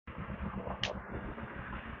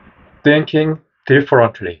Thinking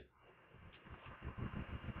differently.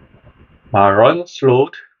 My run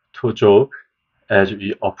slowed to jog as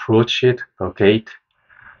we approached the gate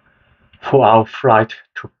for our flight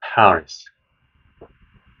to Paris.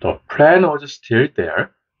 The plane was still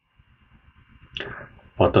there,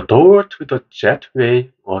 but the door to the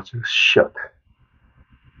jetway was shut.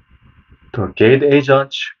 The gate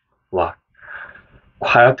agents were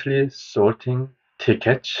quietly sorting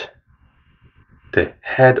tickets. They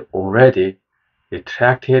had already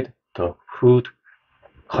retracted the hood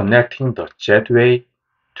connecting the jetway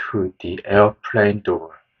to the airplane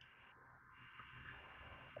door.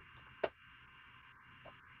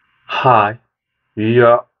 Hi, we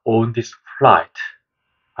are on this flight,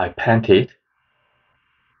 I panted.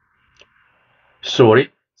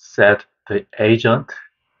 Sorry, said the agent,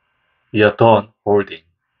 we are done boarding.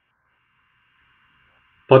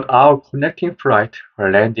 But our connecting flight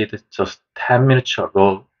landed just 10 minutes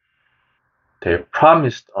ago. They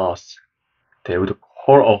promised us they would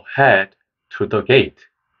call ahead to the gate.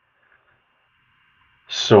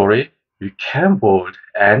 Sorry, we can't board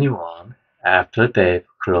anyone after they've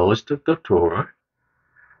closed the door.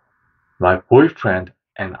 My boyfriend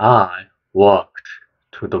and I walked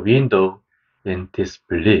to the window in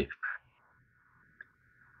disbelief.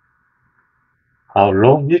 Our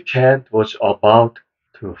long weekend was about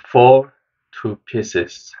to fall to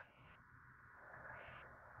pieces.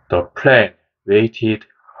 The plane waited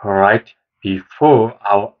right before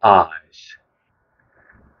our eyes.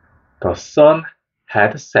 The sun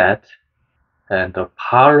had set, and the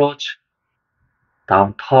pilots'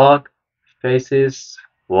 downturned faces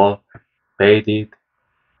were bathed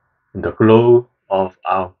in the glow of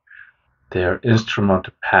their instrument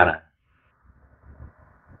panel.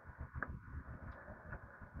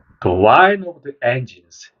 The whine of the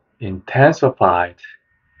engines intensified,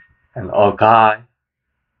 and a guy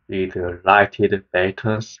with lighted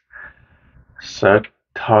batons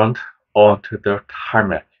turned onto the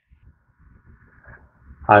tarmac.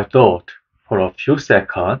 I thought for a few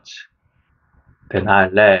seconds, then I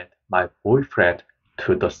led my boyfriend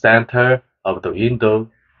to the center of the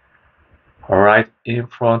window, right in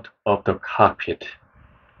front of the cockpit.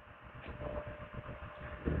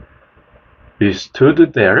 We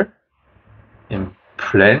stood there in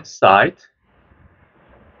plain sight,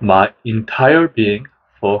 my entire being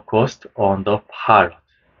focused on the pilot,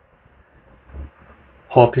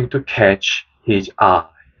 hoping to catch his eye.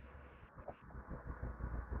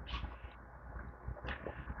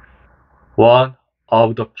 One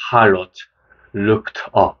of the pilots looked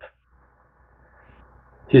up.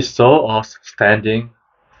 He saw us standing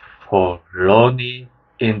forlornly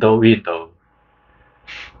in the window.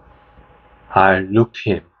 I looked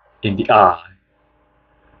him in the eye,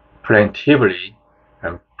 plaintively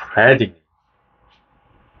and pleadingly.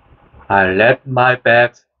 I let my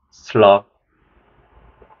bags slump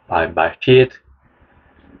by my feet.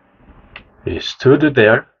 We stood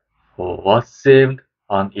there for what seemed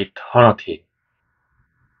an eternity.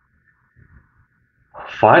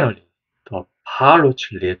 Finally, the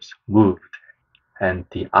pilot's lips moved, and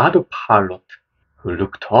the other pilot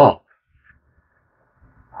looked up.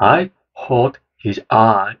 I caught his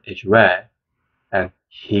eye as well, and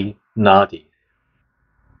he nodded.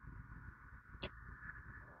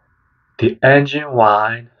 The engine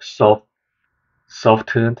whine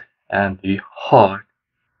softened, and we heard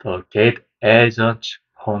the gate agent's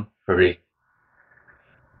phone ring.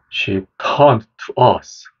 She turned to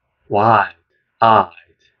us, wide-eyed.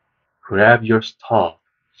 Grab your stuff,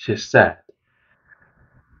 she said.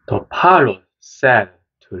 The pilot said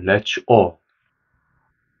to let you on.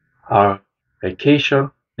 Our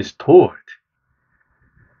vacation restored.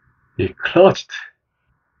 We clutched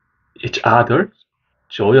each other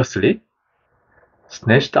joyously,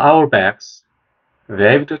 snatched our bags,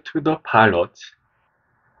 waved to the pilot,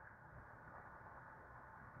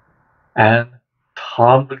 and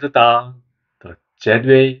tumbled down the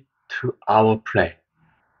jetway to our plane.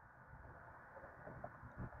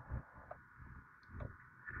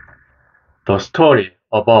 The story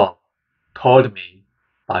above, told me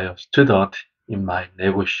by a student in my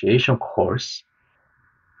negotiation course,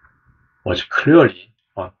 was clearly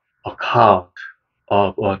an account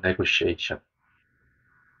of a negotiation,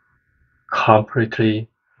 completely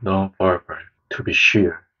non-verbal to be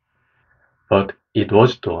sure, but it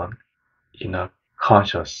was done in a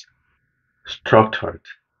conscious, structured,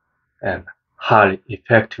 and highly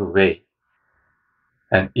effective way,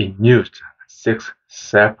 and it used 6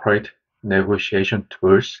 separate negotiation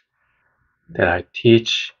tools that I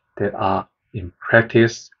teach that are in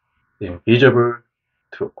practice invisible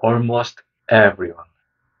to almost everyone.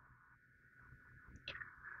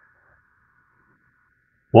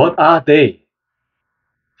 What are they?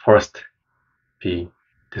 First, be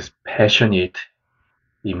dispassionate.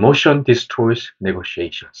 Emotion destroys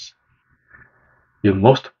negotiations. You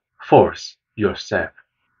must force yourself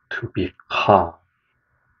to be calm.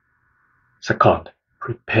 Second,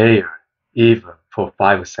 prepare even for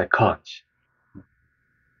 5 seconds.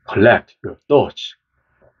 Collect your thoughts.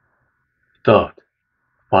 Third,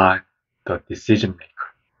 find the decision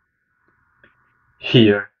maker.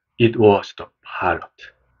 Here it was the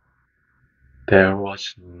pilot. There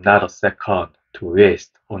was not a second to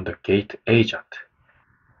waste on the gate agent,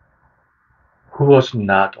 who was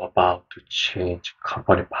not about to change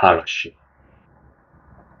company policy.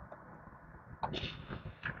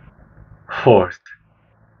 Fourth,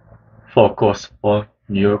 focus on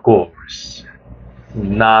your goals,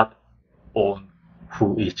 not on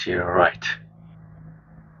who is right.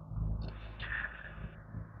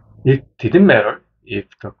 It didn't matter if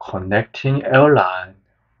the connecting airline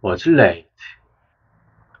was late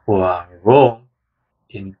or wrong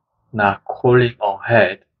in not calling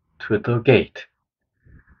ahead to the gate.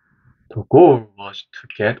 The goal was to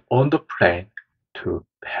get on the plane to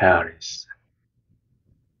Paris.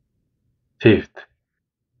 Fifth,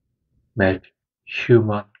 make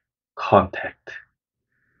human contact.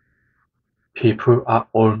 People are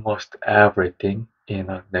almost everything in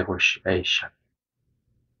a negotiation.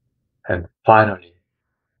 And finally,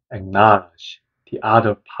 acknowledge the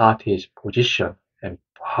other party's position and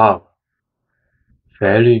power,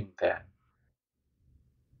 valuing them.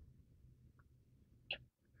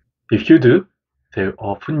 If you do, they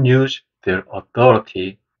often use their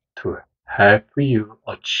authority to help you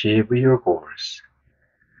achieve your goals.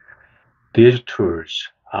 These tools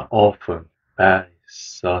are often very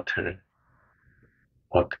subtle,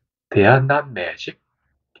 but they are not magic.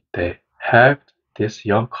 They helped this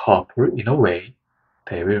young couple in a way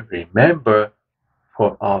they will remember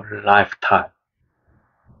for a lifetime,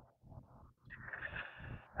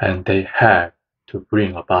 and they help to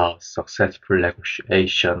bring about successful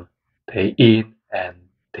negotiation day in and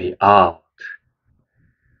day out.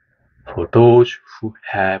 For those who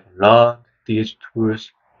have learned these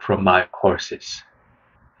tools from my courses,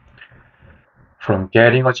 from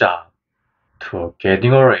getting a job to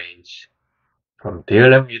getting a raise, from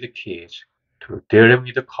dealing with kids to dealing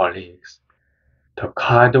with colleagues, the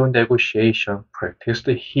kind of negotiation practiced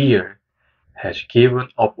here has given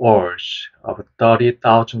upwards of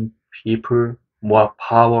 30,000 people more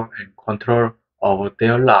power and control over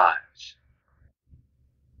their lives.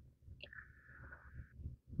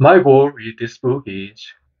 My goal with this book is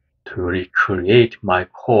to recreate my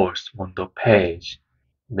course on the page,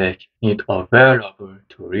 making it available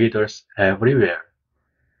to readers everywhere.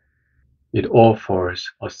 It offers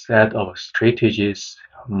a set of strategies,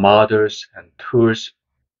 models, and tools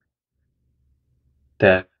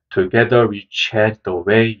that together will change the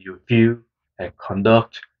way you view and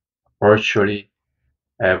conduct virtually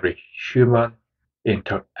every human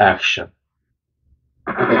interaction.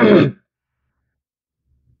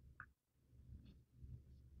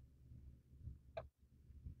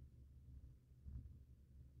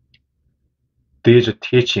 These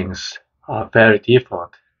teachings are very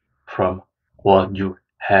different from what you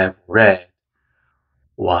have read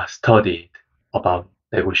or studied about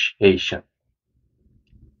negotiation.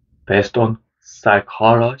 Based on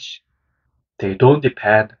psychology, they don't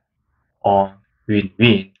depend on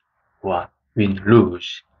win-win or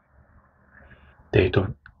win-lose. They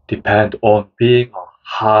don't depend on being a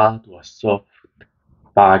hard or soft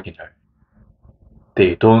bargainer.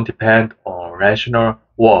 They don't depend on rational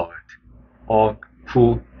word, on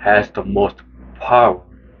who has the most power,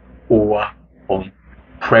 or on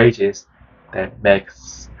phrases that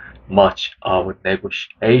makes much of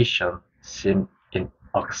negotiation seem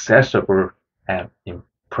inaccessible and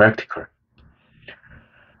impractical.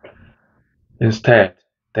 Instead,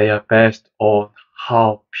 they are based on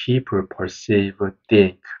how people perceive,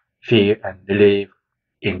 think, feel, and live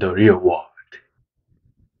in the real world.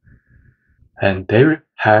 And they will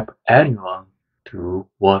help anyone do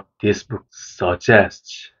what this book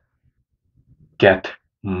suggests: get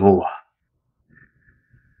more.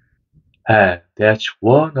 And that's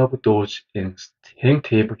one of those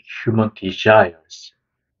instinctive human desires,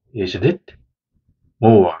 isn't it?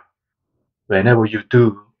 More. Whenever you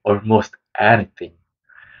do almost anything,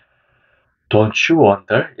 don't you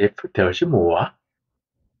wonder if there's more?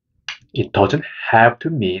 It doesn't have to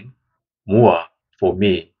mean more for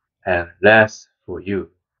me and less for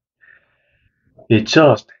you. It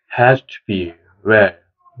just has to be well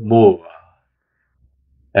more.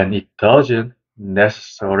 And it doesn't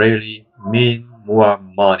necessarily mean more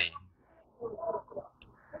money.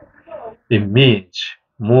 It means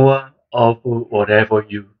more of whatever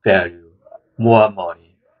you value, more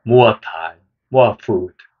money, more time, more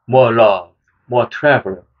food, more love, more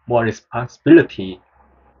travel, more responsibility,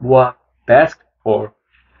 more basketball,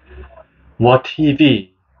 more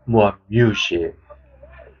TV, more music.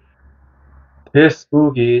 This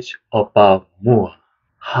book is about more.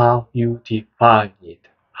 How you define it,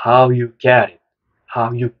 how you get it,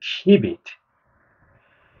 how you keep it.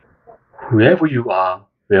 Whoever you are,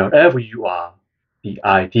 wherever you are, the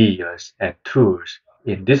ideas and tools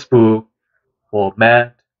in this book were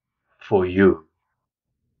meant for you.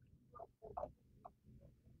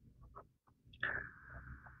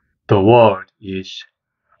 The world is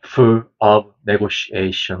full of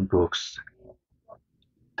negotiation books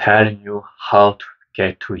telling you how to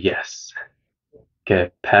get to yes,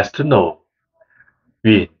 get past no,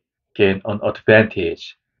 win, gain an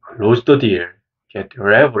advantage, close the deal, get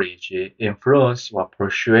leverage, influence or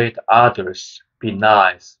persuade others, be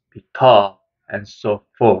nice, be tough, and so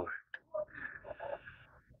forth.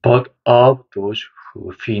 But of those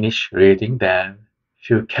who finish reading them,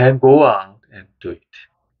 few can go out and do it.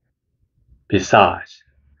 Besides,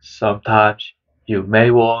 sometimes you may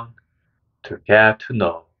want to get to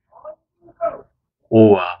know,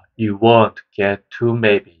 or you want to get to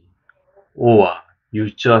maybe, or you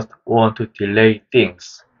just want to delay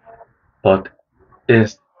things, but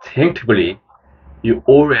instinctively you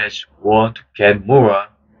always want to get more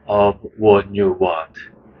of what you want.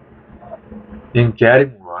 In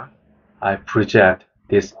getting more, I present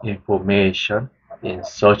this information in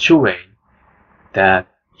such a way that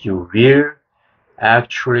you will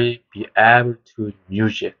actually be able to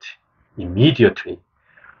use it immediately,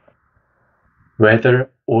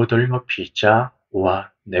 whether ordering a pizza or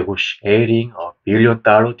negotiating a $1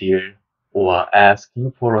 billion deal or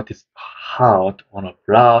asking for a discount on a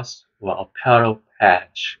blouse or a pair of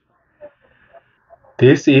pants.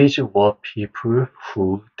 This is what people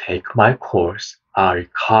who take my course are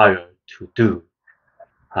required to do.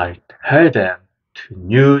 I tell them to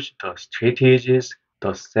use the strategies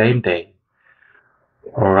the same day,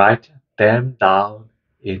 write them down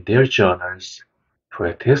in their journals,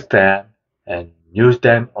 practice them, and use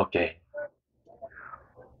them again.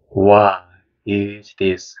 Why is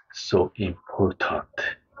this so important?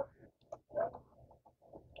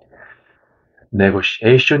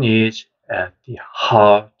 Negotiation is at the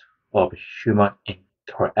heart of human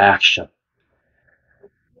interaction.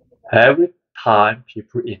 Every time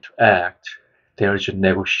people interact, there is a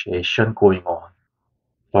negotiation going on,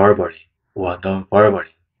 verbally or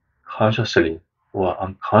non-verbally, consciously or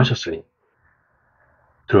unconsciously.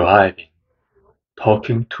 Driving,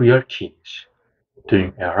 talking to your kids,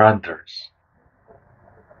 doing errands.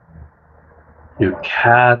 You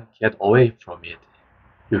can't get away from it.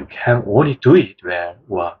 You can only do it well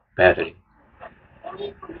or badly.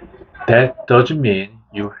 That doesn't mean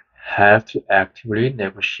you have to actively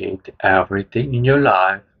negotiate everything in your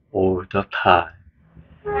life all the time.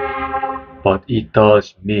 But it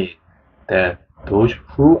does mean that those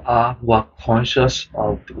who are more conscious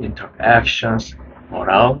of the interactions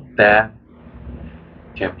around them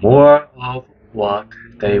get more of what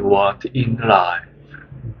they want in life.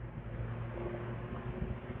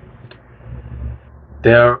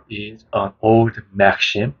 There is an old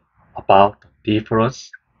maxim about the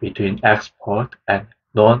difference between expert and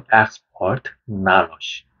non-expert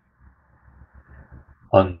knowledge.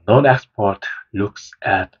 A non-expert looks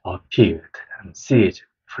at a field and sees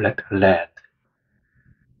flat land.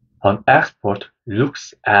 An expert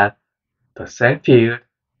looks at the same field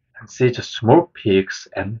and sees small peaks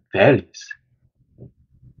and valleys.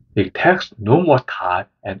 It takes no more time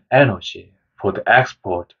and energy for the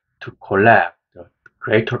expert to collect the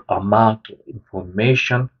greater amount of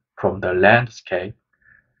information from the landscape,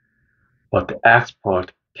 but the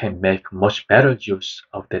expert can make much better use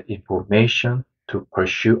of that information to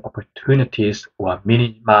pursue opportunities or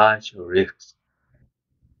minimize risks.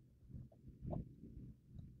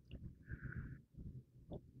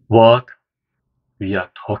 What we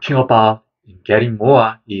are talking about in getting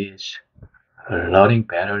more is learning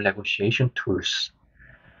better negotiation tools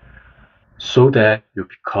so that you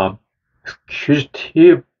become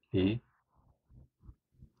executively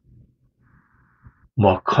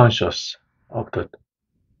more conscious of the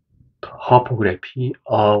topography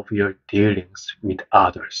of your dealings with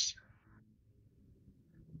others.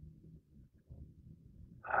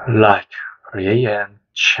 Like Rayan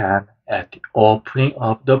Chan at the opening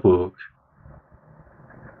of the book,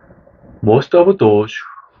 most of those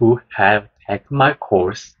who have taken my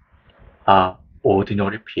course are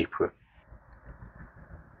ordinary people,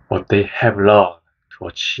 but they have learned to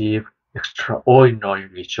achieve extraordinary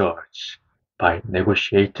results by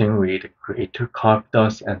negotiating with greater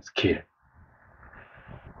confidence and skill.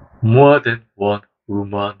 More than one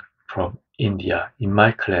woman from India in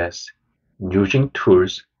my class, using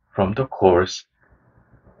tools from the course,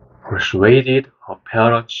 persuaded her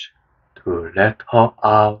parents to let her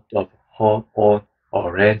out of her own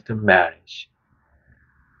arranged marriage.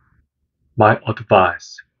 My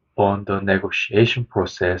advice on the negotiation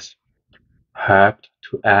process helped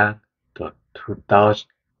to end the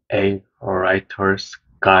 2008 Writers'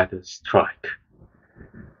 Guild strike.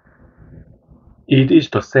 It is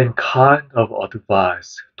the same kind of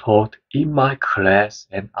advice taught in my class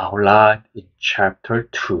and outlined in Chapter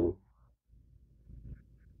 2.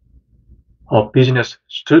 A business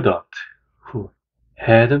student who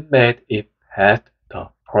hadn't made it past the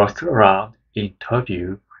first round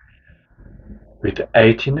interview with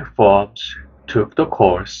 18 firms took the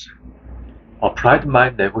course, applied my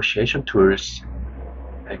negotiation tools,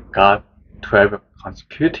 and got 12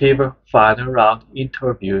 consecutive final round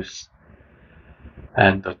interviews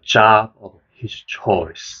and the job of his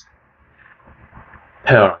choice.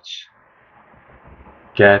 Parents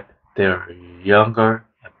get their younger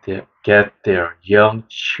get their young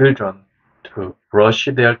children to brush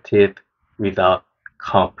their teeth without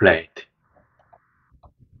complaint.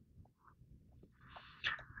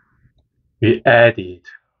 We added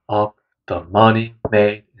up the money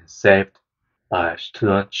made and saved by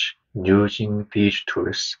students using these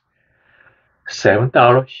tools.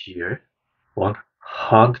 $7 here,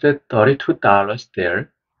 $132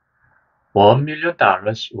 there, $1 million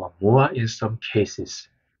or more in some cases.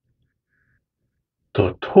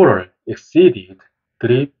 The total exceeded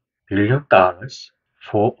 $3 billion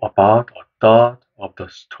for about a third of the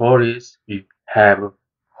stories we have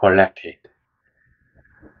collected.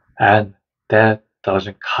 And that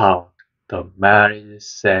doesn't count the marriages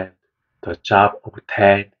saved, the job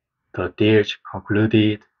obtained, the deals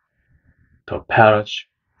concluded, the parents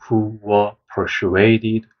who were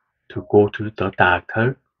persuaded to go to the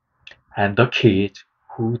doctor, and the kids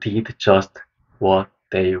who did just what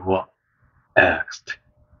they were asked.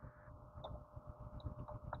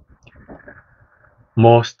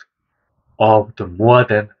 Most of the more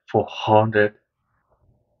than 400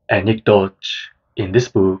 anecdotes in this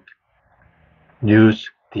book use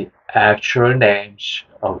the actual names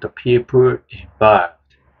of the people involved.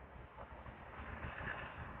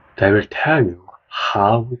 They will tell you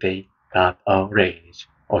how they got a raise,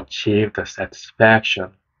 achieved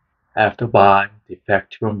satisfaction after buying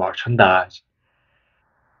defective merchandise,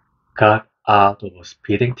 got out of a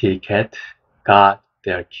speeding ticket, got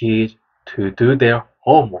their kids to do their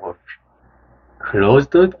homework,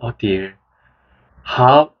 closed a deal,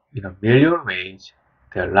 how in a million ways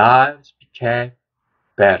their lives became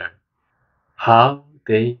better, how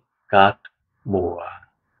they got more.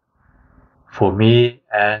 For me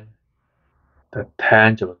and the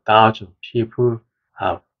tens of thousands of people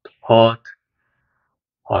I've taught,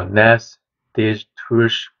 unless these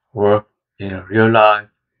tools work in real life,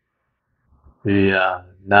 we are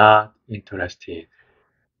not interested.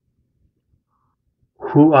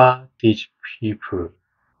 Who are these people?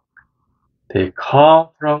 They come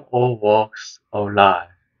from all walks of life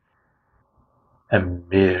and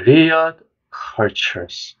myriad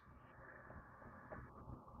cultures.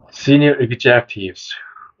 Senior executives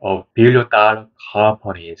of billion-dollar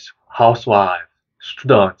companies, housewives,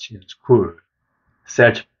 students in school,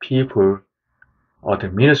 salespeople,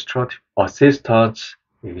 administrative assistants,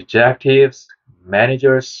 executives,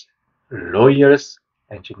 managers, lawyers,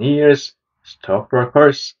 engineers,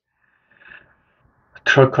 stockbrokers,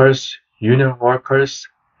 truckers, union workers,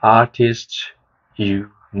 artists,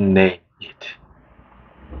 you name it.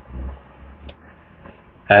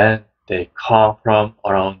 And they come from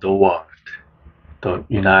around the world. The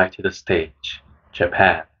United States,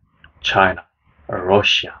 Japan, China,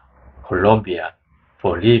 Russia, Colombia,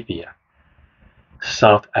 Bolivia,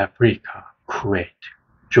 South Africa, Kuwait,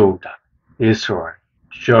 Jordan, Israel,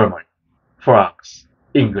 Germany, France,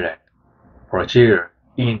 England, Brazil,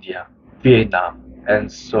 India, Vietnam,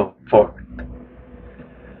 and so forth.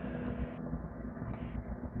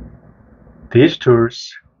 These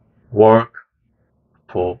tools work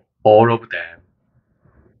for all of them,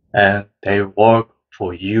 and they work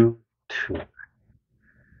for you too.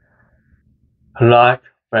 Like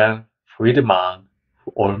Van Friedman,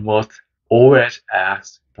 who almost always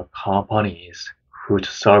asks the companies whose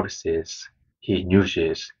services he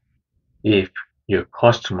uses if your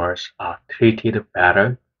customers are treated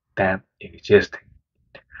better than existing.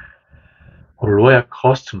 Loyal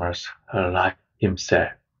customers like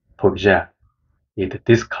himself, for example, with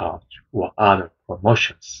discounts or other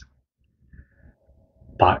promotions.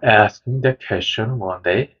 By asking the question one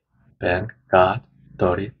day, Ben got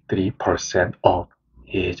 33% of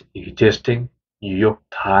his existing New York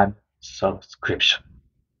Times subscription.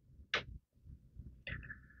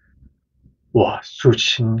 Was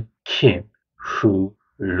Suchin Kim, who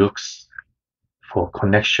looks for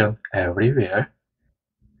connection everywhere.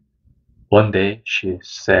 One day she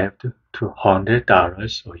saved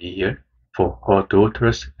 $200 a year for her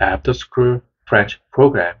daughter's after-school French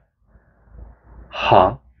program.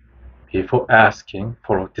 Huh? Before asking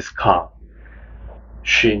for a discount,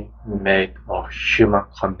 she made a human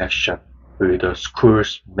connection with the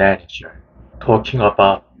school's manager, talking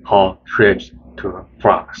about her trips to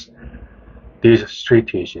France. These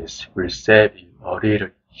strategies will save you a little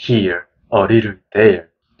here, a little there,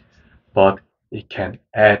 but it can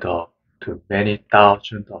add up to many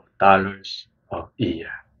thousands of dollars a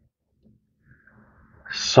year.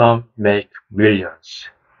 Some make millions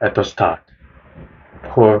at the start.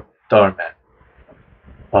 Paul Diamond,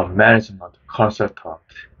 a management consultant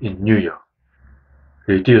in New York,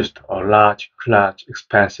 reduced a large class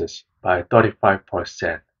expenses by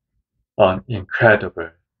 35%, an incredible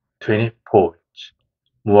 20 points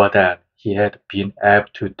more than he had been able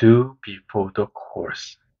to do before the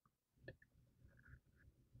course.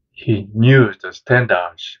 He knew the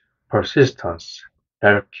standards, persistence,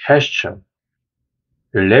 verification,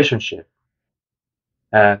 relationship,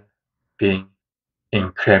 and being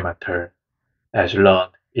incremental as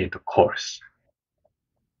learned in the course.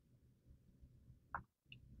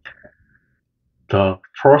 The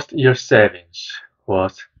first year savings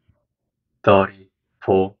was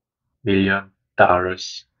 $34 million. By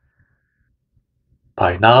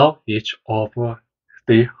now it's over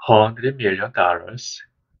 $300 million.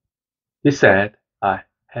 He said, I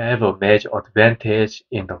have a major advantage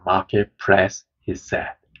in the marketplace, he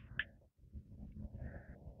said.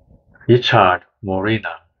 Richard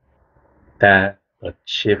Morina, then the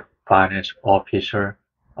chief financial officer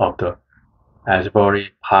of the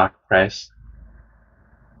Asbury Park Press,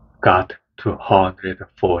 got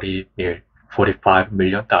 $245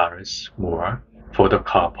 million more for the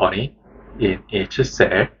company in each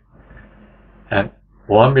sale and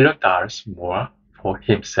 $1 million more for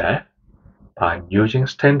himself by using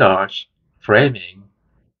standards, framing,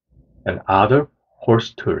 and other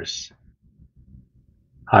horse tools.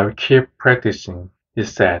 I will keep practicing, he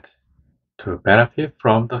said, to benefit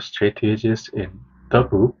from the strategies in the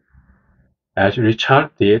book. As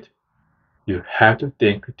Richard did, you have to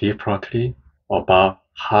think differently about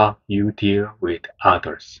how you deal with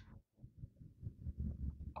others.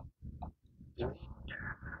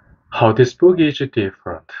 How this book is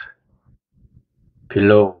different.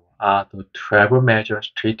 Below are the 12 major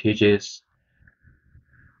strategies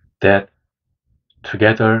that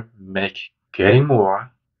together make getting more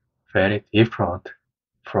very different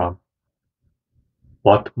from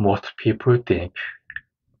what most people think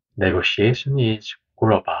negotiation is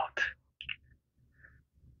all about.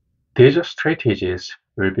 These strategies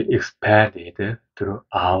will be expanded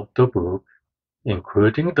throughout the book,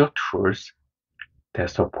 including the tools that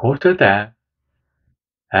support them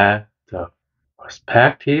and the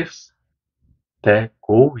perspectives that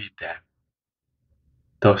go with them.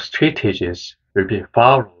 The strategies will be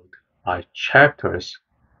followed by chapters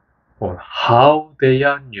on how they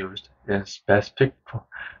are used in specific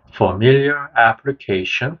familiar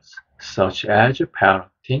applications such as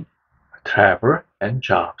parenting, travel, and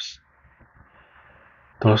jobs.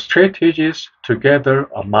 The strategies together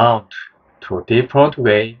amount to a different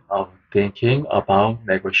way of thinking about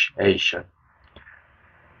negotiation.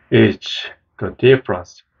 It's the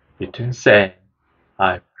difference between saying,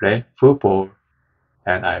 I play football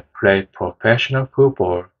and I play professional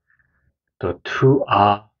football. The two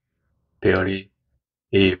are barely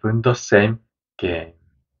even the same game.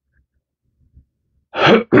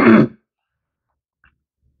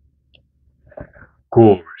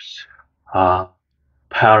 Goals are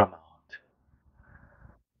paramount.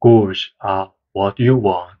 Goals are what you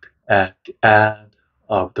want at the end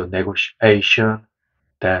of the negotiation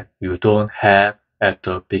that you don't have at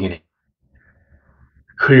the beginning.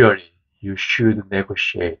 Clearly, you should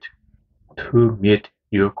negotiate to meet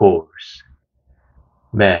your goals.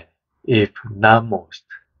 Many, if not most,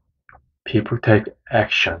 people take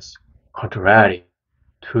actions contrary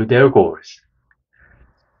to their goals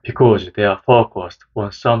because they are focused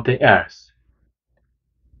on something else.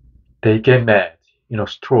 They get mad in a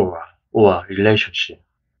store or relationship.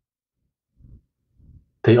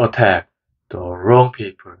 They attack the wrong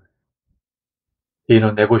people. In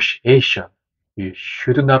a negotiation, you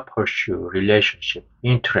should not pursue relationship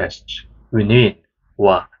interests, winning,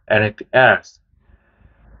 or anything else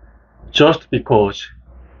just because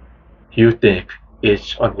you think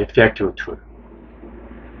it's an effective tool.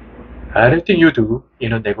 Anything you do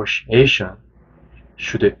in a negotiation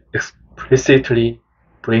should explicitly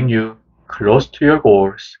bring you close to your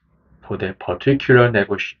goals for that particular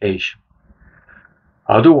negotiation.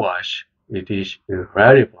 Otherwise, it is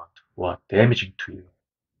irrelevant or damaging to you.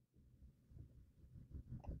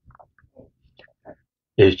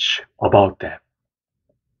 It's about them.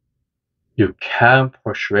 You can't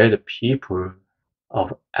persuade people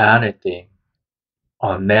of anything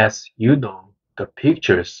unless you know the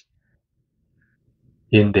pictures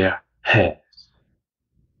in their heads,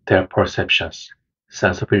 their perceptions,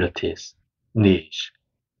 sensibilities, needs,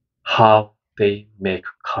 how they make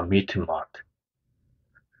commitment,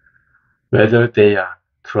 whether they are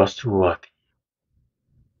trustworthy.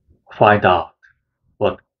 Find out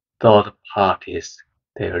what third parties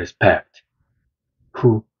they respect,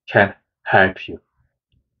 who can help you,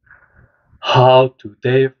 how do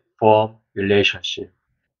they form relationship.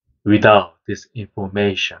 Without this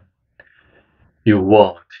information, you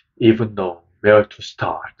won't even know where to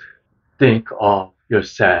start. Think of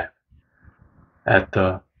yourself as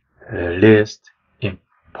the least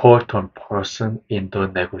important person in the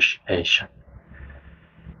negotiation.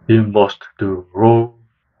 You must do role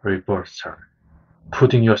reversal,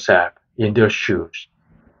 putting yourself in their shoes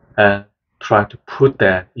and trying to put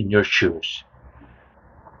them in your shoes.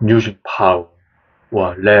 Using power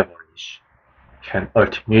or leverage can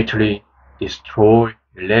ultimately destroy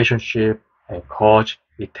relationship and cause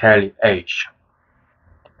retaliation.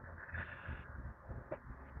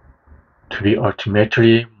 To be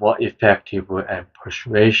ultimately more effective and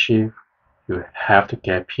persuasive, you have to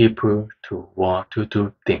get people to want to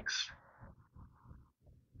do things.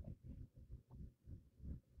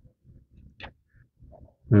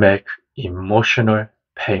 Make emotional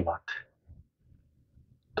payment.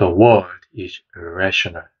 The world is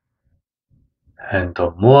irrational, and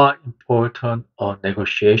the more important a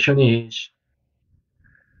negotiation is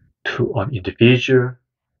to an individual,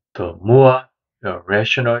 the more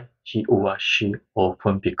irrational he or she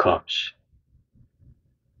often becomes.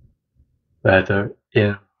 Whether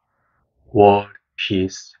in world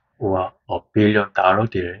peace or a $1 billion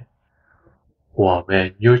deal, or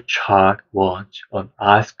when your child wants an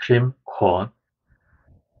ice cream cone,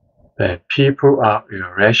 when people are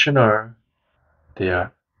irrational, they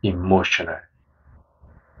are emotional.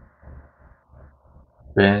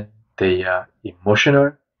 When they are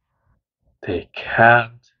emotional, they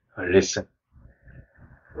can't listen.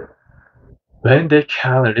 When they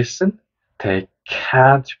can't listen, they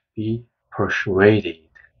can't be persuaded.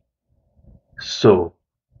 So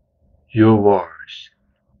your words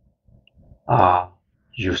are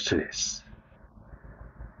useless,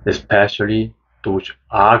 especially those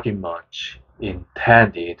arguments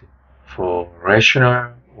intended for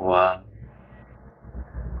rational or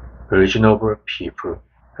reasonable people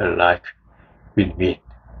like win-win.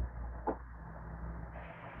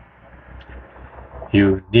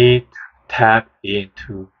 You need to tap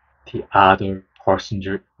into the other person's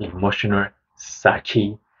emotional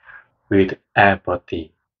psyche with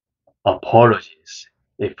empathy, apologies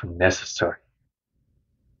if necessary.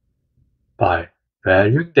 By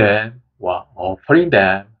valuing them or offering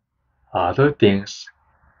them other things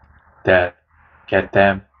that get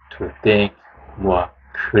them to think more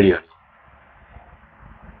clearly.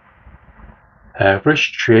 Every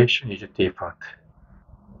situation is different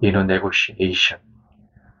in a negotiation.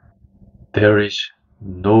 There is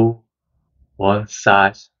no one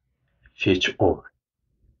size fits all.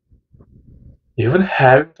 Even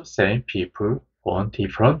having the same people on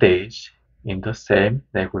different days in the same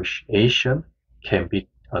negotiation can be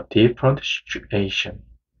a different situation.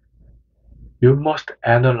 You must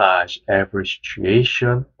analyze every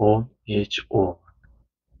situation on its own.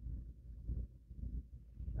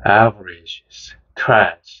 Averages,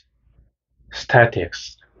 trends,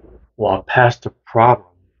 statistics, or past problems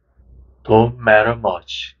don't matter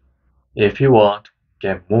much if you want to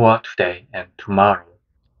get more today and tomorrow.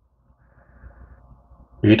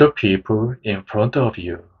 With the people in front of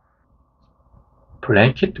you,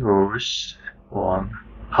 blanket rules on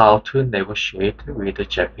how to negotiate with the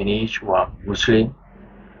Japanese or Muslim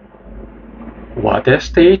or that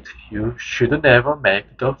state you should never make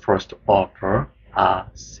the first offer are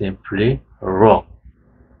simply wrong.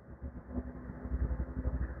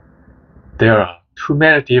 There are too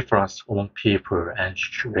many differences among people and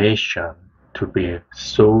situations to be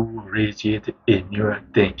so rigid in your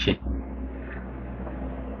thinking.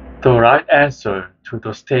 The right answer to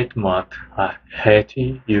the statement "I hate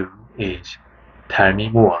you" is "tell me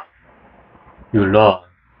more." You learn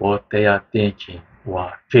what they are thinking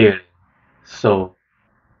or feeling so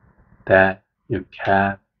that you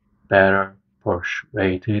can better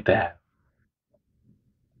persuade them.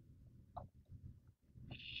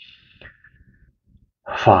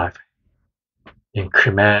 5.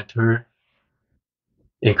 Incremental.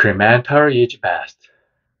 Incremental is best.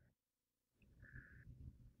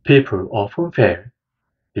 People often fail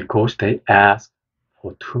because they ask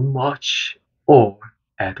for too much all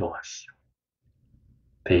at once.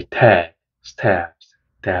 They take steps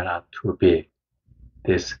that are too big.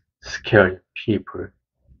 This scares people,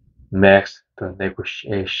 makes the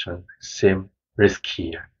negotiation seem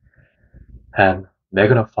riskier, and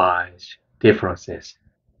magnifies differences.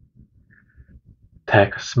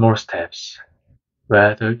 Take small steps,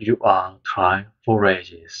 whether you are trying for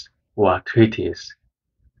raises or treaties.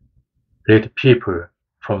 Lead people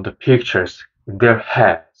from the pictures in their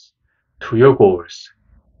heads to your goals,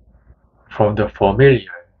 from the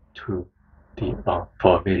familiar to the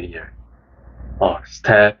unfamiliar, a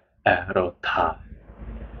step at a time.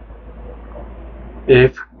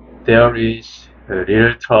 If there is a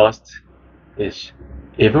real trust, it's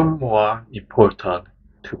even more important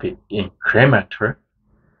to be incremental.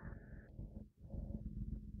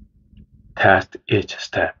 Test each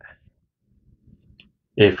step.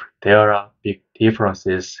 If there are big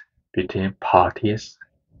differences between parties,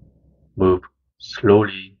 move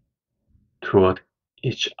slowly toward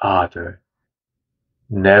each other,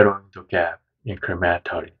 narrowing the gap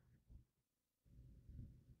incrementally.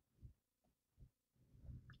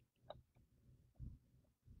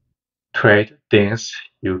 Trade things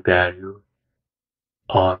you value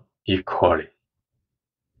unequally.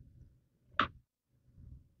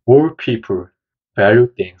 All people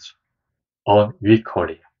value things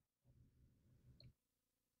unequally.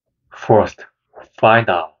 First, find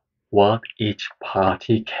out what each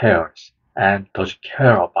party cares and does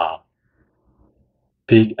care about,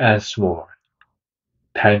 big and small,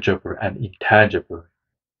 tangible and intangible,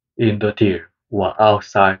 in the deal or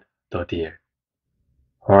outside the deal,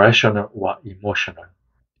 rational or emotional.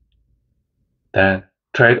 Then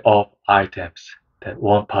trade off items that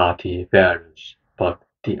one party values but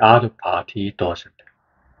the other party doesn't.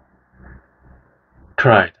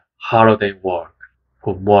 Trade holiday work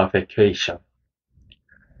for more vacation,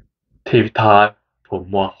 TV time for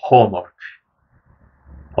more homework,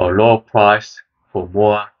 a low price for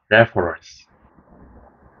more reference.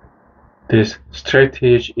 This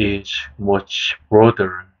strategy is much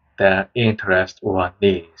broader than interest or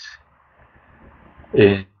needs,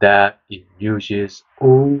 in that it uses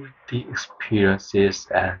all the experiences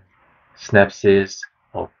and synapses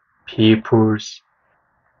of people's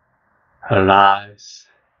lives,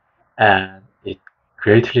 and it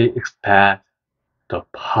greatly expands the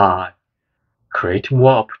pie, creating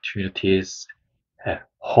more opportunities at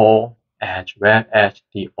home as well as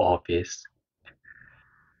the office.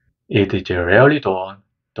 It is rarely done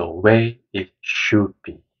the way it should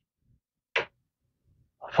be.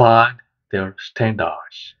 Find their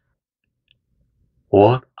standards.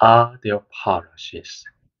 What are their policies?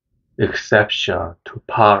 Exception to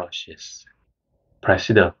policies.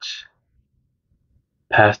 Precedents.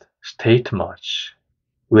 Past statements.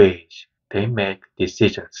 Ways they make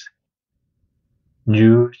decisions.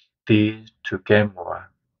 Use these to get more.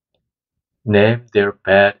 Name their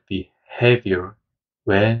bad behavior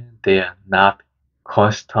when they are not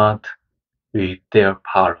consistent with their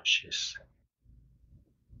policies.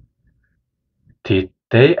 Did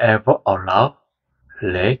they ever allow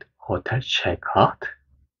late hotel checkout?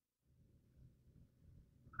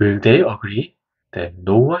 Will they agree that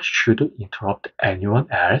no one should interrupt anyone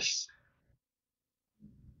else?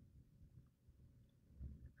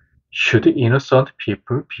 Should innocent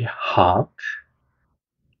people be harmed?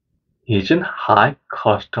 Isn't high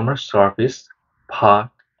customer service part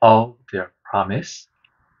of their promise?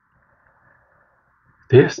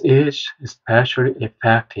 This is especially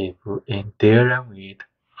effective in dealing with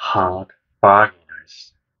hard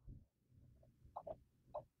bargainers.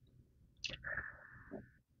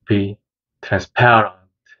 Be transparent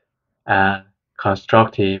and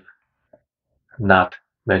constructive, not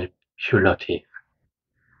manipulative.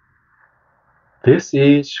 This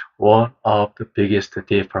is one of the biggest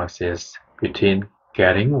differences between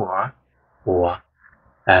getting more or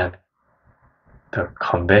and the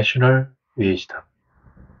conventional wisdom.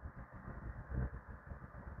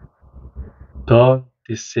 Don't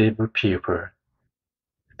deceive people.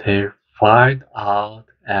 They'll find out,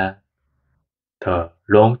 and the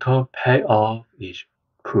long-term payoff is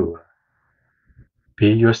poor. Be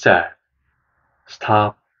yourself.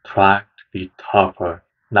 Stop trying to be tougher,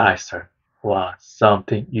 nicer, or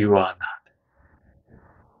something you are not.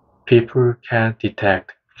 People can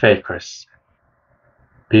detect fakers.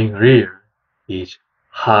 Being real is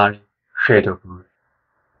highly credible,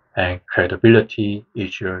 and credibility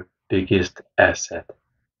is your biggest asset.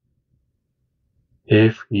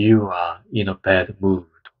 If you are in a bad mood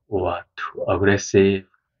or too aggressive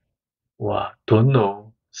or don't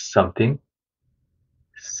know something,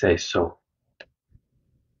 say so.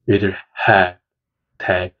 It'll help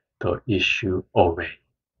take the issue away.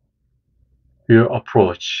 Your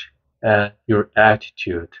approach and your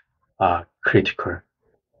attitude are critical.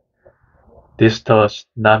 This does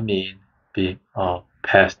not mean being a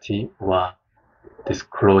pasty or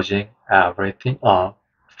disclosing everything up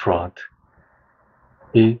front.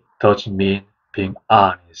 It does mean being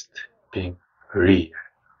honest, being real.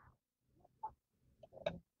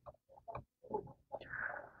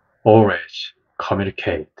 Always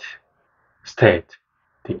communicate. State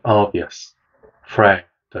the obvious. Frame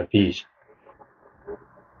the vision.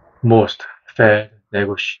 Most failed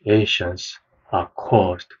negotiations are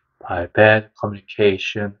caused by bad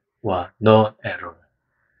communication or non-error.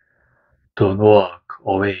 Don't walk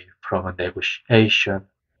away from a negotiation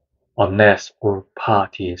unless all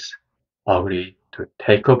parties agree to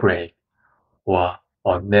take a break or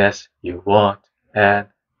unless you want to end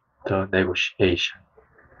the negotiation.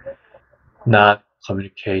 Not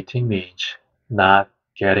communicating means not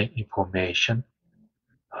getting information,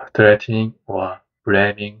 threatening or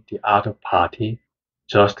blaming the other party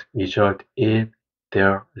just result in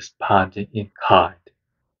their responding in kind.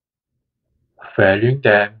 Valuing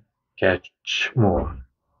them gets more.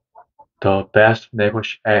 The best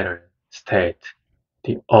negotiator states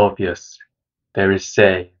the obvious. They will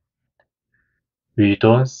say, we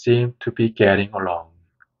don't seem to be getting along.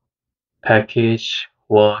 Package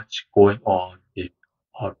what's going on with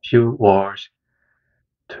a few words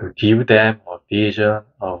to give them a vision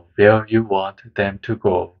of where you want them to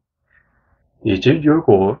go. Is it your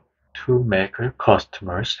goal to make your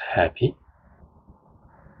customers happy?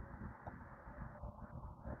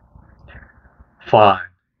 Find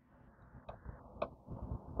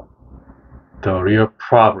the real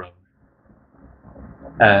problem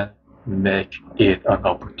and make it an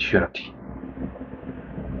opportunity.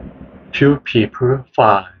 Few people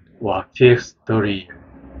find or fix the real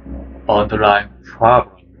underlying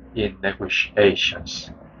problem in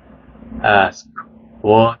negotiations. Ask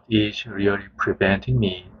what is really preventing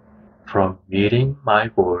me from meeting my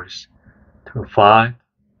goals. To find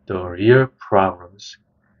the real problems,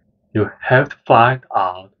 you have to find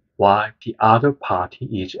out why the other party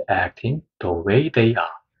is acting the way they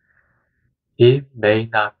are. It may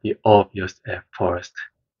not be obvious at first.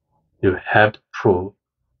 You have to prove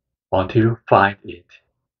until you find it.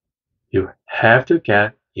 You have to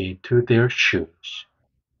get into their shoes.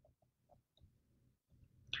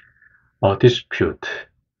 A dispute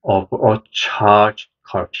over a charge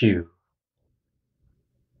curfew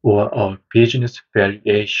or a business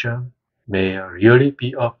valuation may really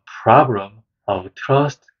be a problem of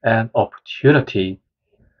trust and opportunity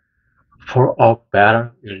for a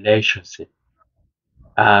better relationship.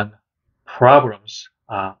 And problems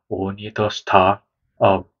are only the start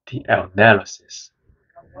of the analysis.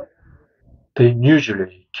 They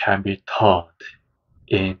usually can be turned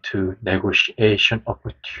into negotiation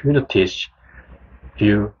opportunities.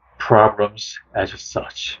 View problems as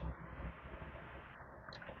such.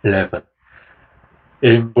 11.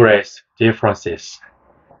 Embrace differences.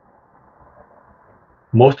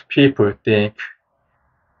 Most people think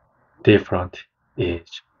different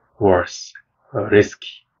is worse,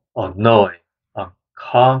 risky, annoying,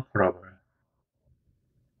 uncomfortable.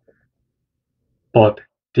 But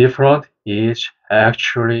different is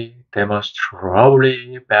actually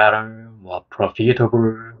demonstrably better, more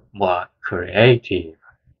profitable, more creative.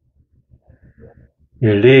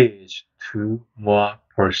 It leads to more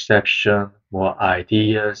perception, more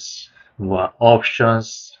ideas, more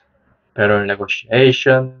options, better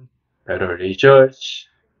negotiation, better results.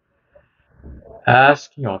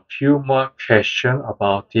 Asking a few more questions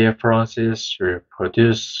about differences will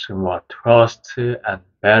produce more trust and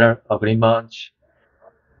better agreements.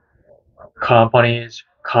 Companies,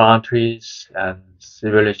 countries, and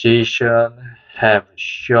civilizations have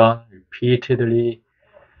shown repeatedly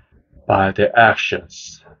by their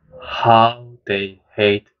actions how they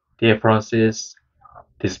hate differences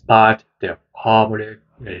despite their public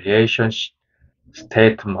relations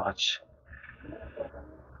statements.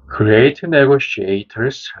 Great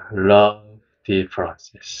negotiators love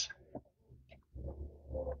differences.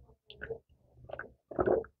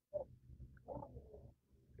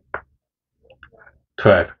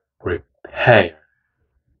 12. Repair.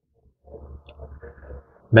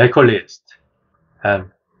 Make a list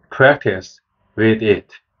and practice with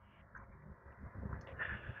it.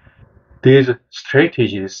 These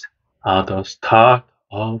strategies are the start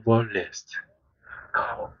of a list,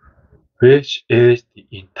 which is the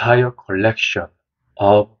entire collection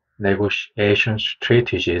of negotiation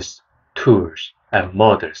strategies, tools, and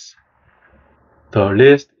models. The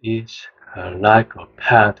list is like a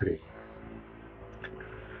pantry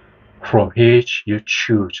from which you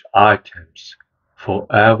choose items for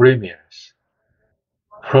every meal.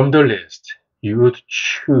 From the list, you would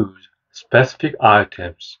choose specific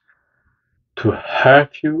items to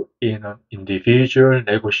help you in an individual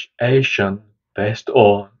negotiation based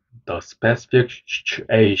on the specific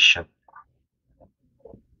situation.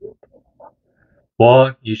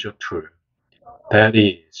 One is a tool, that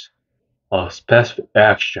is, a specific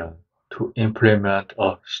action to implement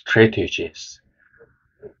a strategies.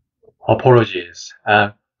 Apologies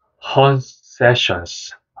and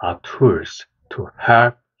concessions are tools to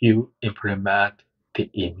help you implement the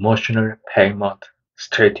emotional payment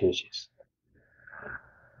strategies.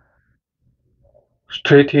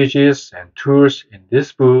 Strategies and tools in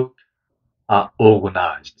this book are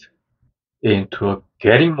organized into a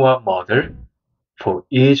getting more model for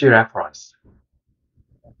easy reference.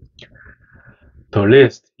 The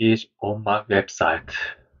list is on my website.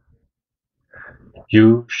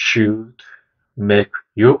 You should make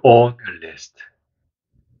your own list.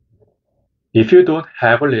 If you don't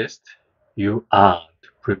have a list, you aren't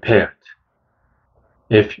prepared.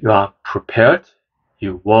 If you are prepared,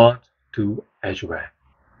 you won't do as well.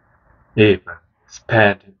 Even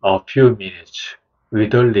spending a few minutes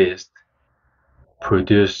with a list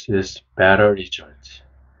produces better results.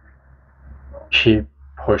 Keep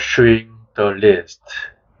pursuing the list.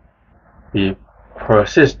 Be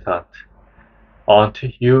persistent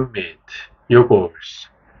until you meet your goals.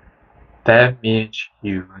 That means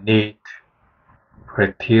you need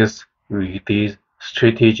practice with these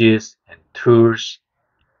strategies and tools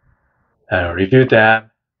and review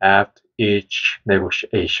them after each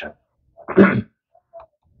negotiation.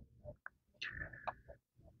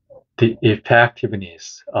 The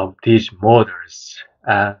effectiveness of these models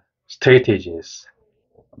and strategies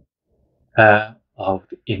and of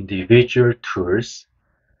the individual tools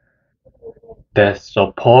that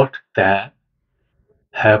support them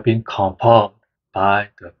have been confirmed by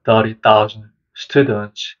the 30,000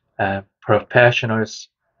 students and professionals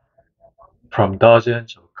from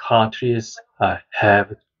dozens of countries I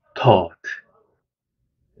have taught.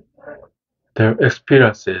 Their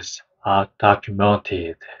experiences are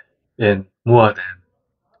documented in more than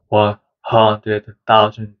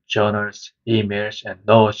 100,000 journals, emails, and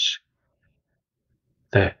notes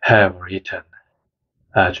they have written,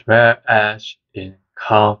 as well as in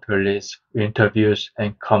countless interviews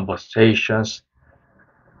and conversations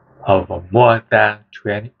over more than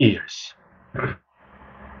 20 years.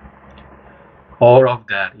 All of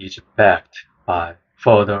that is backed by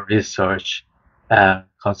further research and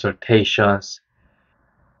consultations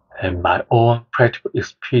and my own practical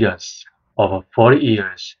experience over 40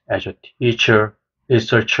 years as a teacher,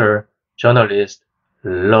 researcher, journalist,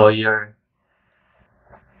 lawyer,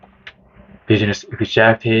 business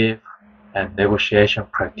executive, and negotiation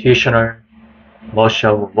practitioner. Much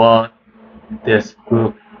of what this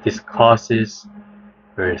book discusses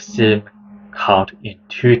will seem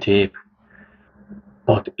counterintuitive,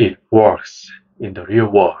 but it works in the real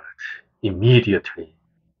world immediately.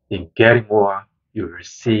 In getting more, you will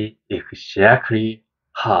see exactly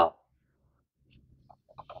how.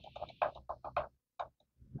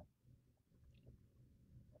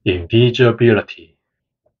 Invisibility.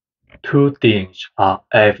 Two things are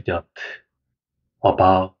evident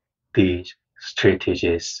about these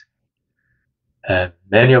strategies, and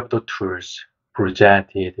many of the tools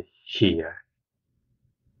presented here.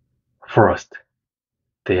 First,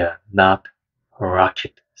 they are not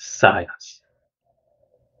rocket science.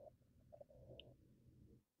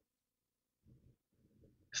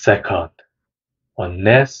 Second,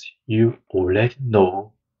 unless you already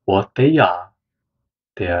know what they are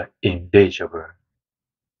invisible,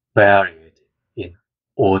 buried in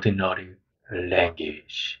ordinary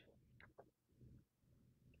language.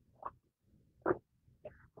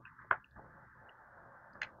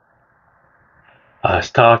 I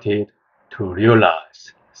started to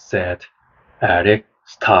realize, said Eric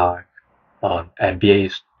Stark, an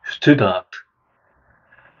MBA student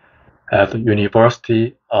at the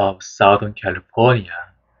University of Southern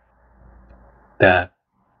California, that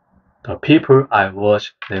the people I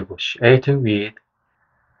was negotiating with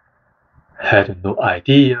had no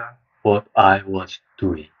idea what I was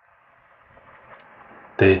doing.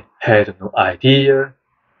 They had no idea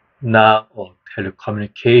now of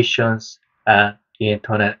telecommunications and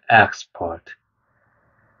internet expert.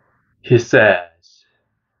 He says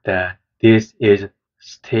that this is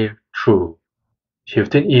still true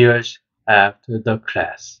 15 years after the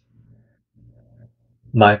class.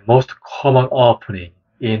 My most common opening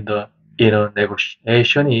in a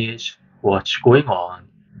negotiation is what's going on.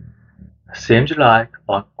 Seems like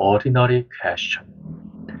an ordinary question,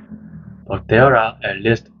 but there are at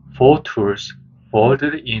least four truths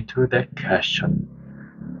folded into that question.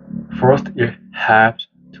 First, it helps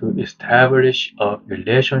to establish a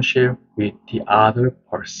relationship with the other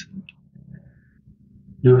person.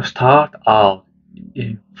 You start out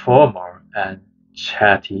informal and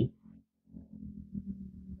chatty.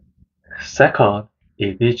 Second,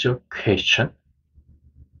 it is a question.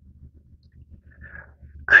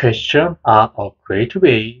 Questions are a great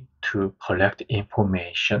way to collect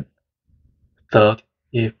information. Third,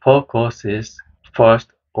 it focuses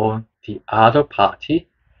first on the other party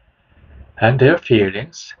and their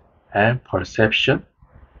feelings and perception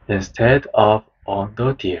instead of on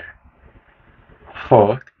the deal.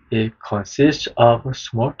 Fourth, it consists of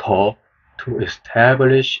small talk to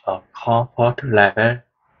establish a comfort level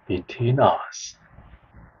between us.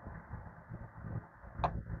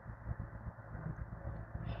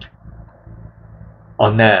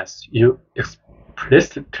 Unless you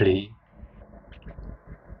explicitly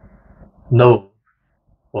know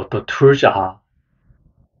what the tools are,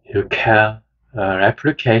 you can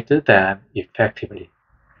replicate them effectively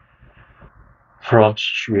from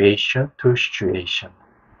situation to situation.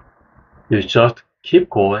 You just keep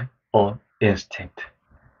going on instinct,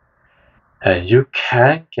 and you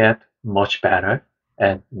can get much better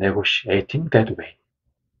at negotiating that way.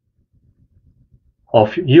 A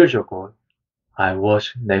few years ago, I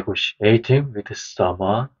was negotiating with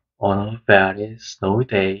someone on a very snowy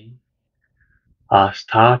day. I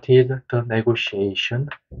started the negotiation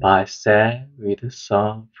by saying with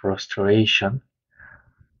some frustration,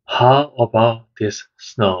 "How about this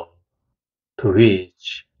snow?" To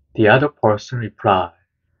which the other person replied,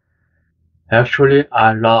 "Actually,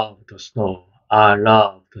 I love the snow. I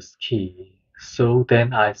love the ski." So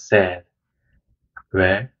then I said,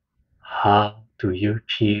 "Well, how do you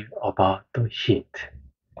feel about the heat?"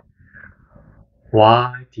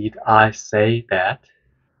 Why did I say that?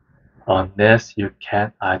 Unless you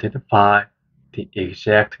can identify the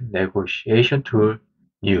exact negotiation tool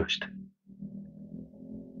used,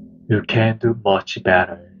 you can do much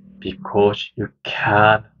better because you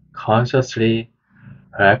can consciously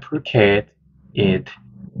replicate it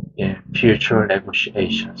in future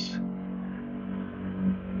negotiations.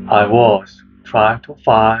 I was trying to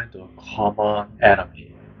find a common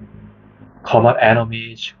enemy. Common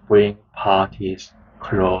enemies bring parties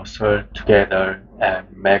closer together and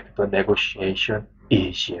make the negotiation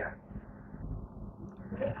easier.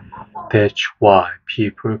 That's why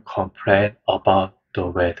people complain about the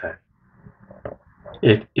weather.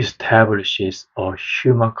 It establishes a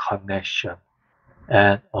human connection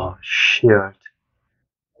and a shared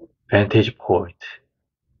vantage point.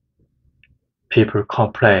 People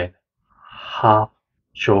complain half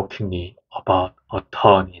jokingly about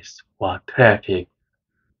attorneys or traffic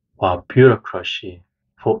or bureaucracy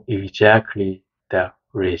for exactly that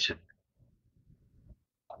reason.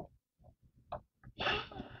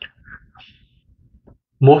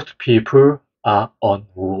 Most people are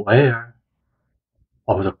unaware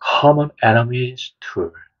of the common enemies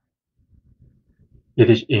tool.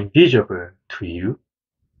 It is invisible to you.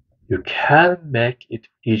 You can't make it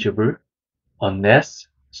visible unless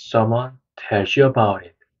someone tells you about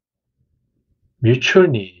it. Mutual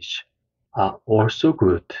needs are also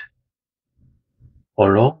good,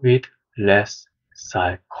 along with less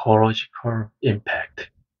psychological impact.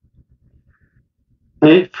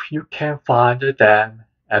 If you can find them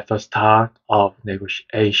at the start of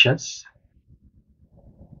negotiations,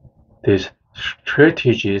 these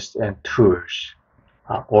strategies and tools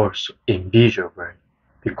are also invisible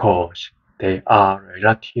because they are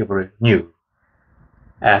relatively new,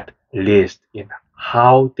 at least in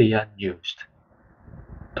how they are used.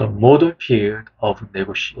 The modern field of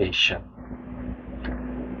negotiation,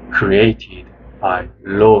 created by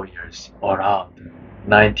lawyers around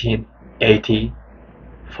 1980,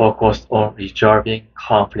 focused on resolving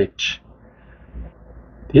conflicts.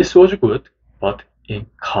 This was good, but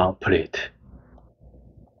incomplete.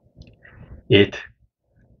 It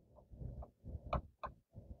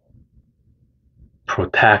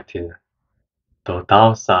protected the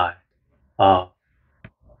downside of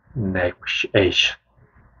negotiation,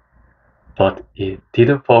 but it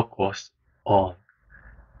didn't focus on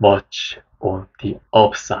much on the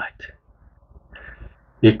upside.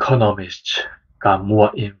 Economists got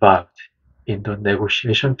more involved in the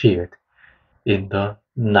negotiation field in the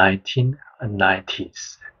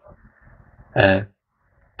 1990s and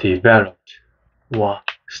developed war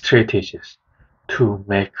strategies to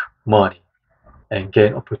make money and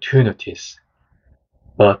gain opportunities.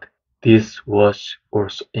 But this was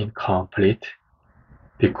also incomplete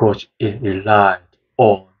because it relied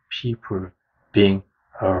on people being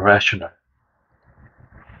rational.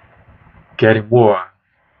 Getting more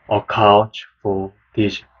accounts for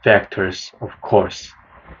these factors, of course,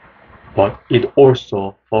 but it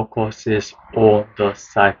also focuses on the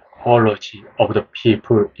psychology of the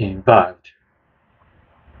people involved.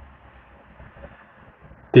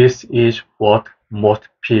 This is what most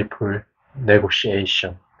people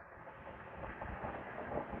negotiation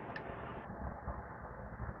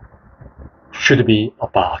should be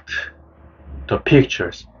about. The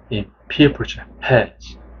pictures in people's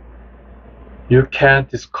heads. You can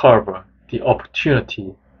discover the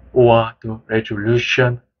opportunity or the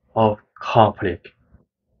resolution of conflict.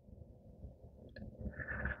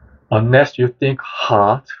 Unless you think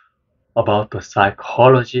hard about the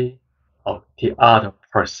psychology of the other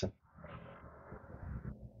person.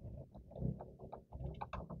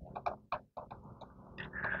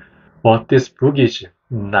 What this book is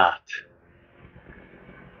not.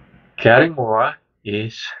 Getting more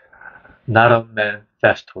is not a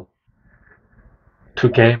manifesto to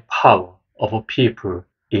gain power over people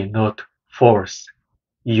is not force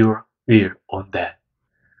your will on them.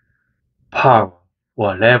 Power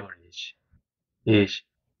or leverage is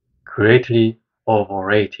greatly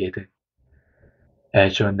overrated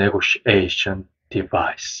as a negotiation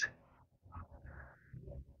device.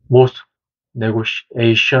 Most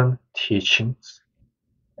negotiation teachings,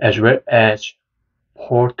 as well as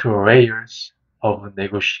portrayals of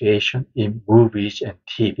negotiation in movies and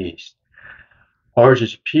TVs,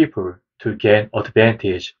 urges people to gain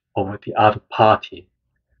advantage over the other party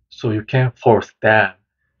so you can force them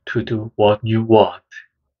to do what you want.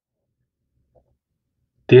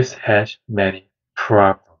 This has many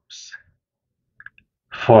problems.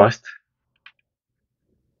 First,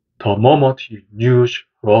 the moment you use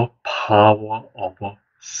raw power over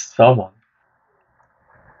someone,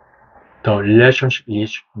 the relationship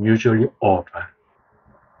is usually over.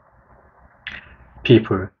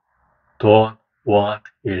 People don't want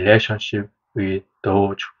a relationship with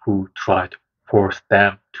those who try to force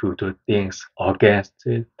them to do things against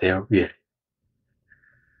their will.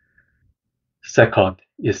 Second,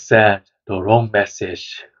 it sends the wrong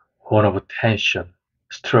message, one of tension,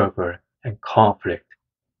 struggle, and conflict.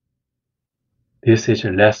 This is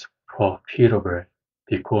less profitable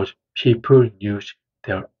because people use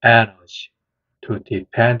their energy to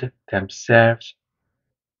defend themselves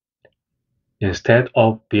instead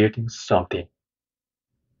of building something.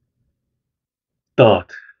 Third,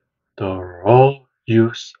 the raw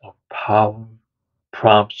use of power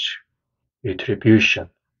prompts retribution,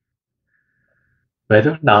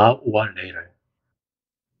 whether now or later,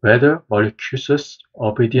 whether malicious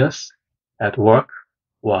obedience at work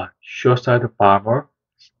or suicide bombers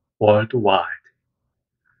worldwide.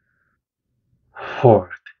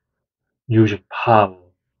 Fourth, using power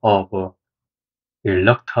over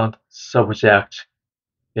reluctant subjects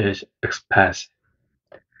is expensive,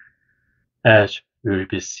 as will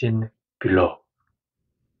be seen below.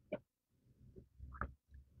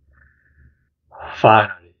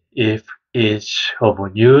 Finally, if it's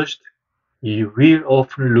overused, you will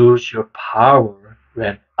often lose your power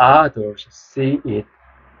when others see it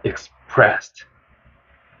expressed.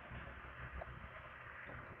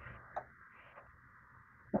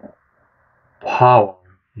 Power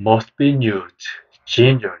must be used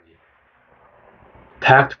gingerly,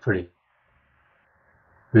 tactfully,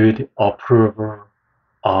 with approval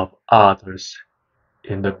of others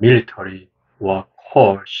in the military or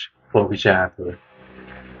courts, for example,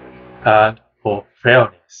 and for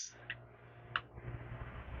fairness.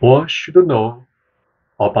 One should know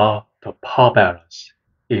about the power balance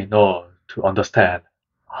in order to understand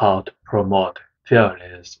how to promote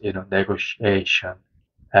fairness in a negotiation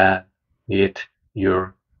and meet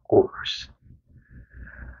your goals.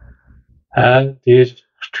 And these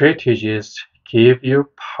strategies give you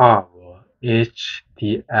power. It's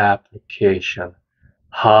the application,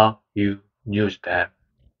 how you use them,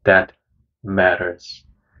 that matters.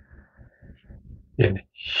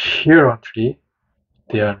 Inherently,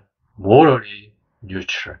 they are morally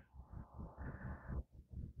neutral.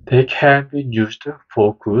 They can be used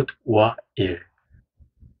for good or ill,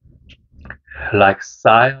 like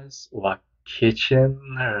science or kitchen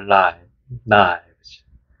knives.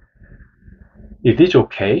 It is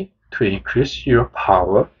okay to increase your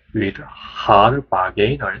power with hard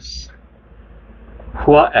bargainers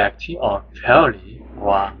who are acting unfairly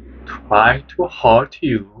or try to hurt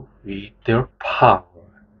you with their power.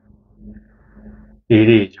 It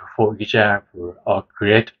is, for example, a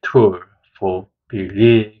great tool for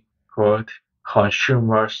beleaguered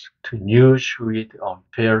consumers to use with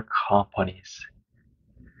unfair companies.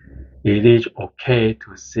 It is okay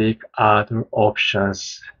to seek other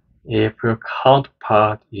options if your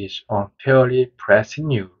counterpart is unfairly pressing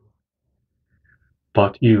you,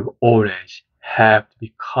 but you always have to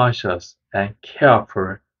be conscious and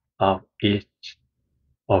careful of its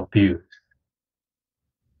abuse.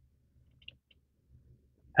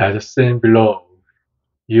 As seen below,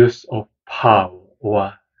 use of power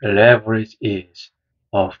or leverage is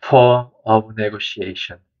a form of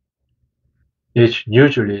negotiation. It's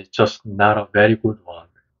usually just not a very good one.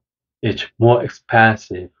 It's more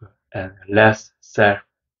expensive and less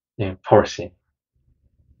self-enforcing.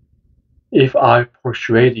 If I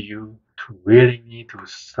persuade you to willingly do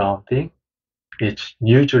something, it's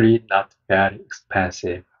usually not very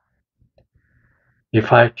expensive.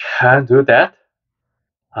 If I can't do that,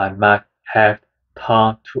 I might have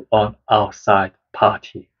turned to an outside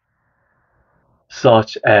party,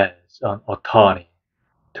 such as an attorney,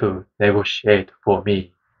 to negotiate for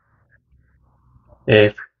me.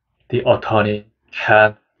 If the attorney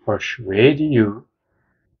can't persuade you,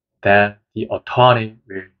 then the attorney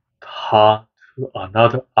will turn to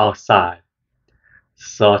another outside,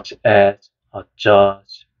 such as a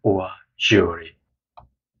judge or jury.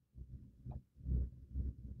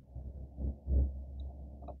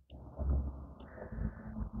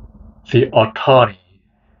 The attorney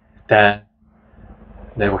then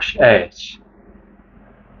negotiates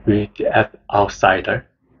with the outsider,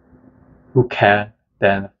 who can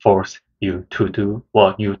then force you to do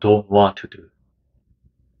what you don't want to do.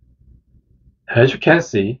 As you can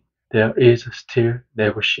see, there is still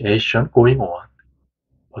negotiation going on,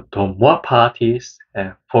 but the more parties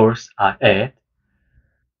and force are added,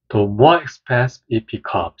 the more expensive it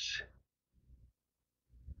becomes.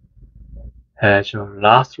 As a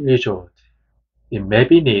last resort, it may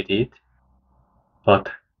be needed, but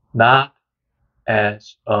not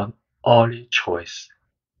as an early choice,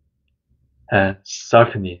 and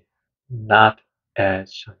certainly not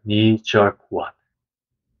as a knee-jerk one.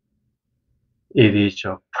 It is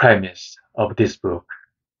a premise of this book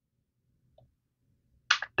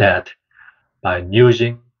that by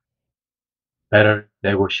using better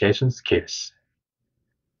negotiation skills,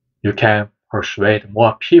 you can persuade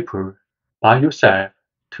more people by yourself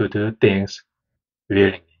to do things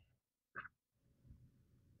willingly.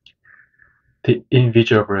 The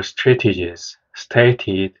invisible strategies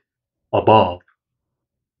stated above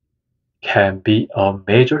can be a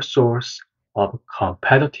major source of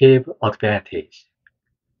competitive advantage.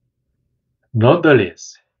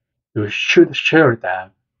 Nonetheless, you should share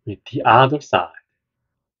them with the other side.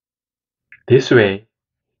 This way,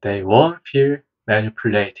 they won't feel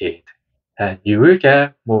manipulated, and you will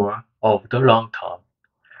get more over the long term.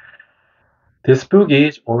 This book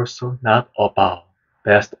is also not about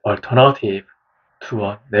best alternative to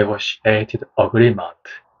a negotiated agreement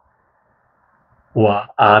or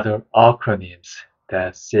other acronyms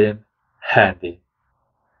that seem handy.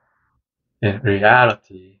 In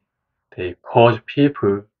reality, they cause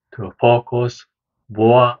people to focus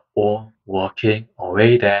more on walking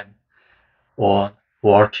away than on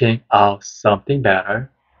working out something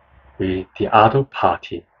better with the other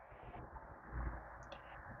party.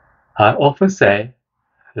 I often say,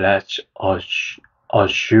 let's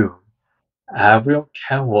assume everyone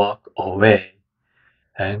can walk away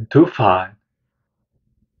and do fine.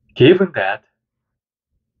 Given that,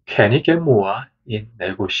 can you get more in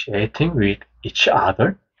negotiating with each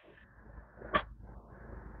other?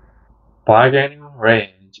 Bargaining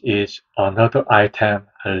range is another item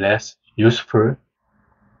less useful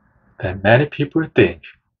than many people think.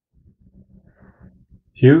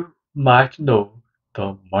 You might know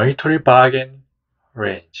the monetary bargaining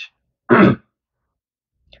range.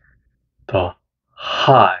 The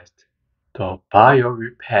highest the buyer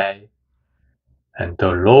will pay and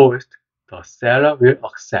the lowest the seller will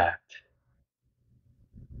accept.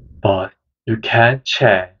 But you can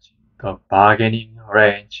change the bargaining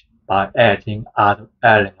range by adding other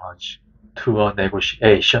elements to a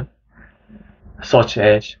negotiation, such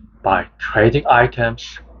as by trading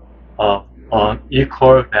items of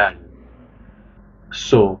unequal value.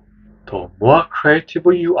 So, the more creative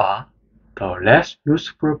you are, the less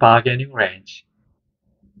useful bargaining range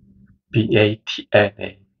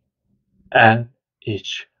BATNA and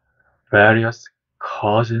its various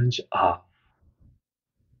cousins are.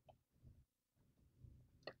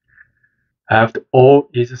 After all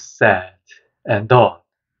is said and done,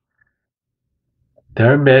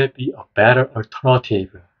 There may be a better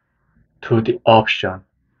alternative to the option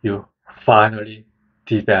you finally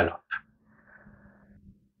develop.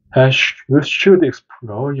 And you should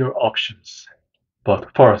explore your options. But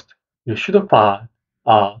first, you should find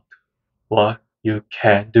out what you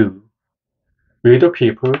can do with the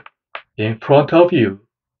people in front of you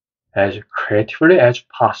as creatively as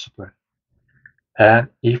possible. And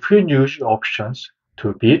if you use options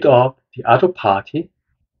to beat up the other party,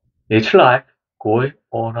 it's like going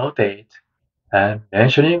on a date and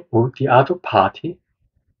mentioning who the other party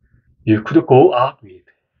you could go out with.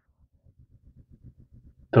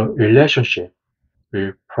 The relationship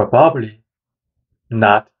will probably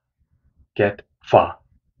not get far.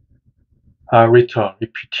 I return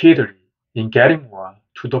repeatedly in getting more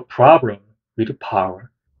to the problem with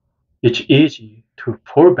power. It's easy to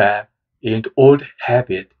fall back into old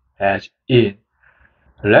habit as in,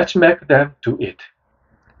 let's make them do it.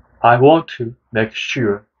 I want to make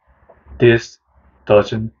sure this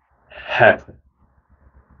doesn't happen.